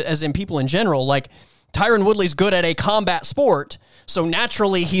you as in people in general. Like, Tyron Woodley's good at a combat sport, so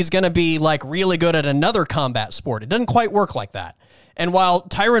naturally he's going to be like really good at another combat sport. It doesn't quite work like that. And while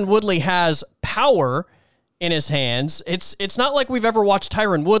Tyron Woodley has power in his hands, it's not like we've ever watched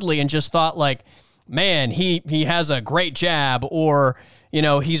Tyron Woodley and just thought like, man, he has a great jab, or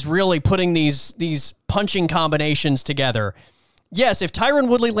he's really putting these punching combinations together. Yes, if Tyron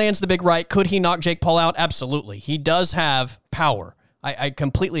Woodley lands the big right, could he knock Jake Paul out? Absolutely. He does have power. I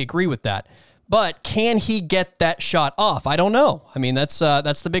completely agree with that. But can he get that shot off? I don't know. I mean, that's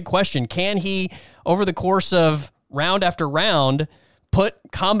the big question. Can he, over the course of round after round, put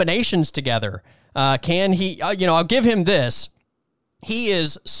combinations together? Can he, I'll give him this. He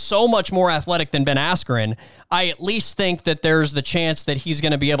is so much more athletic than Ben Askren. I at least think that there's the chance that he's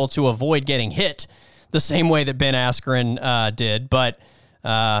going to be able to avoid getting hit the same way that Ben Askren did. But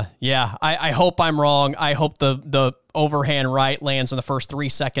I hope I'm wrong. I hope the overhand right lands in the first 3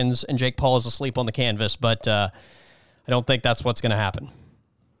 seconds and Jake Paul is asleep on the canvas. But I don't think that's what's going to happen.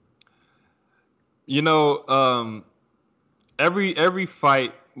 Every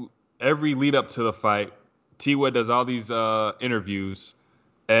fight, every lead up to the fight, T-Wood does all these interviews,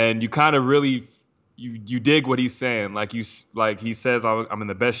 and you kind of really you dig what he's saying. Like he says, I'm in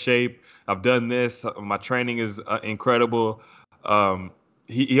the best shape. I've done this. My training is incredible.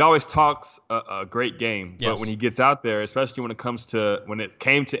 He always talks a great game, yes. But when he gets out there, especially when it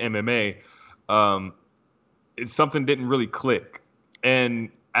came to MMA, something didn't really click. And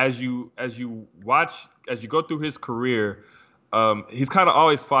as you go through his career, he's kind of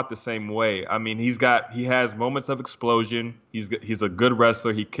always fought the same way. I mean, he has moments of explosion. He's a good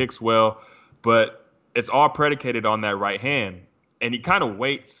wrestler. He kicks well, but it's all predicated on that right hand, and he kind of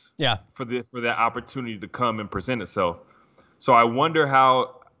waits for that opportunity to come and present itself. So I wonder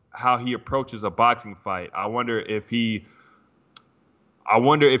how he approaches a boxing fight. I wonder if he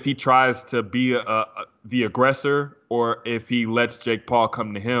tries to be the aggressor, or if he lets Jake Paul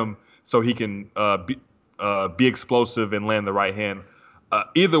come to him so he can be explosive and land the right hand.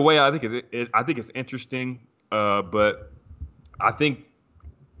 Either way, I think it's interesting, but I think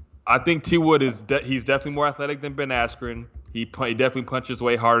T Wood he's definitely more athletic than Ben Askren. He definitely punches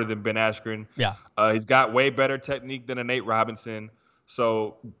way harder than Ben Askren. Yeah. He's got way better technique than a Nate Robinson.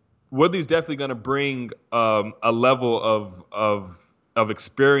 So Woodley's definitely going to bring a level of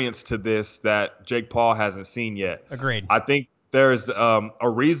experience to this that Jake Paul hasn't seen yet. Agreed. I think there's a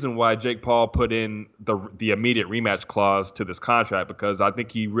reason why Jake Paul put in the immediate rematch clause to this contract, because I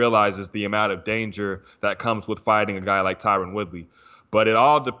think he realizes the amount of danger that comes with fighting a guy like Tyron Woodley. But it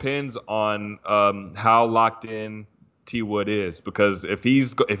all depends on how locked in T Wood is, because if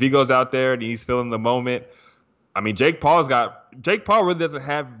he goes out there and he's feeling the moment, I mean, Jake Paul really doesn't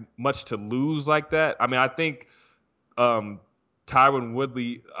have much to lose like that. I mean, I think Tyron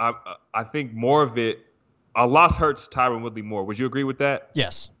Woodley, I think more of it, a loss hurts Tyron Woodley more. Would you agree with that?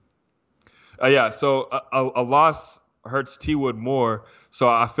 Yes. Yeah. So a loss hurts T Wood more. So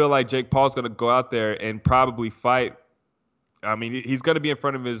I feel like Jake Paul's going to go out there and probably fight. I mean, he's going to be in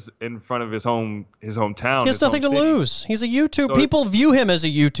front of his hometown. He has nothing to lose. He's a YouTuber. So people view him as a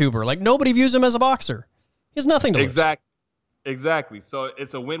YouTuber. Like, nobody views him as a boxer. He has nothing to lose. Exactly. So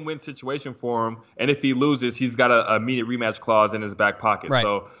it's a win-win situation for him. And if he loses, he's got an immediate rematch clause in his back pocket. Right.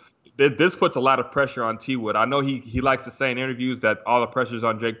 So this puts a lot of pressure on T Wood. I know he likes to say in interviews that all the pressure's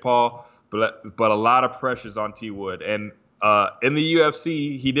on Jake Paul, but a lot of pressure's on T Wood. And in the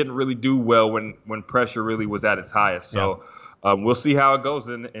UFC, he didn't really do well when pressure really was at its highest. So. Yeah. We'll see how it goes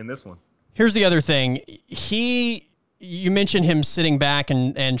in this one. Here's the other thing. You mentioned him sitting back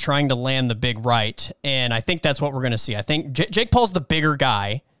and trying to land the big right, and I think that's what we're going to see. I think Jake Paul's the bigger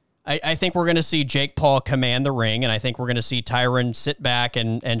guy. I think we're going to see Jake Paul command the ring, and I think we're going to see Tyron sit back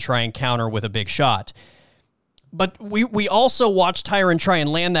and try and counter with a big shot. But we also watched Tyron try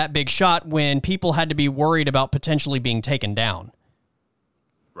and land that big shot when people had to be worried about potentially being taken down.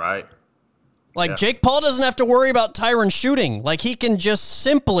 Right. Like, yeah. Jake Paul doesn't have to worry about Tyron shooting. Like, he can just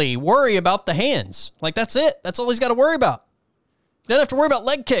simply worry about the hands. Like, that's it. That's all he's got to worry about. He doesn't have to worry about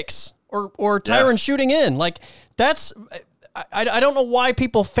leg kicks or Tyron shooting in. Like, that's... I don't know why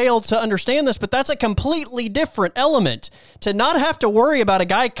people fail to understand this, but that's a completely different element. To not have to worry about a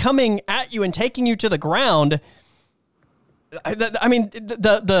guy coming at you and taking you to the ground. I mean,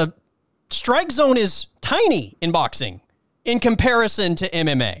 the strike zone is tiny in boxing in comparison to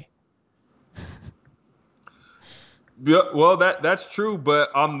MMA. Well, that's true,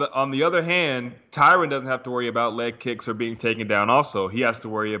 but on the other hand, Tyron doesn't have to worry about leg kicks or being taken down. Also, he has to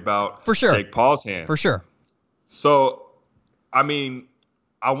worry about for sure Jake Paul's hand. For sure. So, I mean,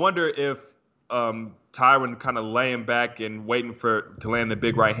 I wonder if Tyron kind of laying back and waiting to land the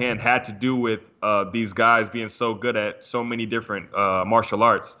big right hand had to do with these guys being so good at so many different martial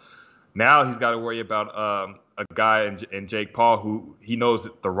arts. Now he's got to worry about a guy in Jake Paul who he knows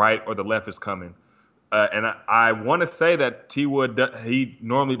that the right or the left is coming. And I want to say that T Wood, he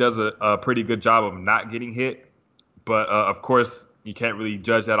normally does a pretty good job of not getting hit. But, of course, you can't really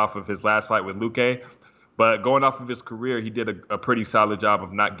judge that off of his last fight with Luque. But going off of his career, he did a pretty solid job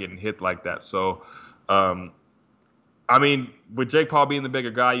of not getting hit like that. So, I mean, with Jake Paul being the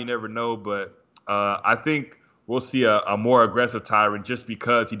bigger guy, you never know. But I think we'll see a more aggressive Tyron just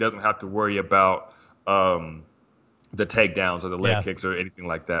because he doesn't have to worry about the takedowns or the leg kicks or anything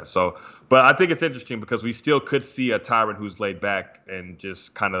like that. So, but I think it's interesting because we still could see a Tyron who's laid back and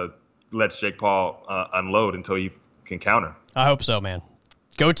just kind of lets Jake Paul unload until he can counter. I hope so, man.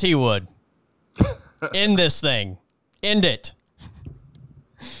 Go T Wood. End this thing. End it.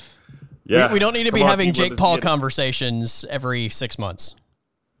 Yeah. We don't need to be having Jake Paul conversations every 6 months.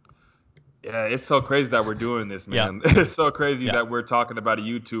 Yeah, it's so crazy that we're doing this, man. Yeah. It's so crazy that we're talking about a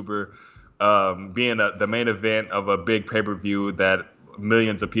YouTuber being the main event of a big pay-per-view that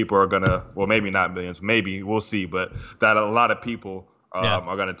millions of people are going to, well, maybe not millions, maybe, we'll see, but that a lot of people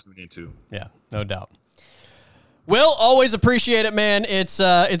are going to tune into. Yeah, no doubt. Will, always appreciate it, man. It's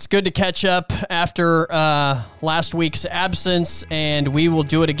good to catch up after last week's absence, and we will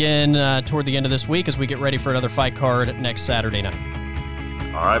do it again toward the end of this week as we get ready for another fight card next Saturday night.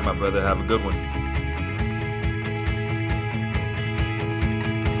 All right, my brother. Have a good one.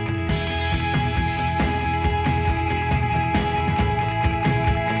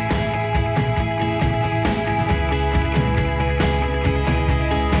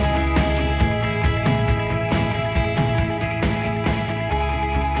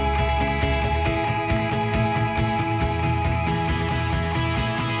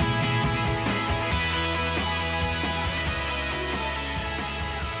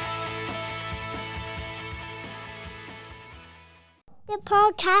 The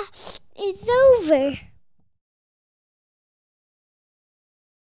podcast is over.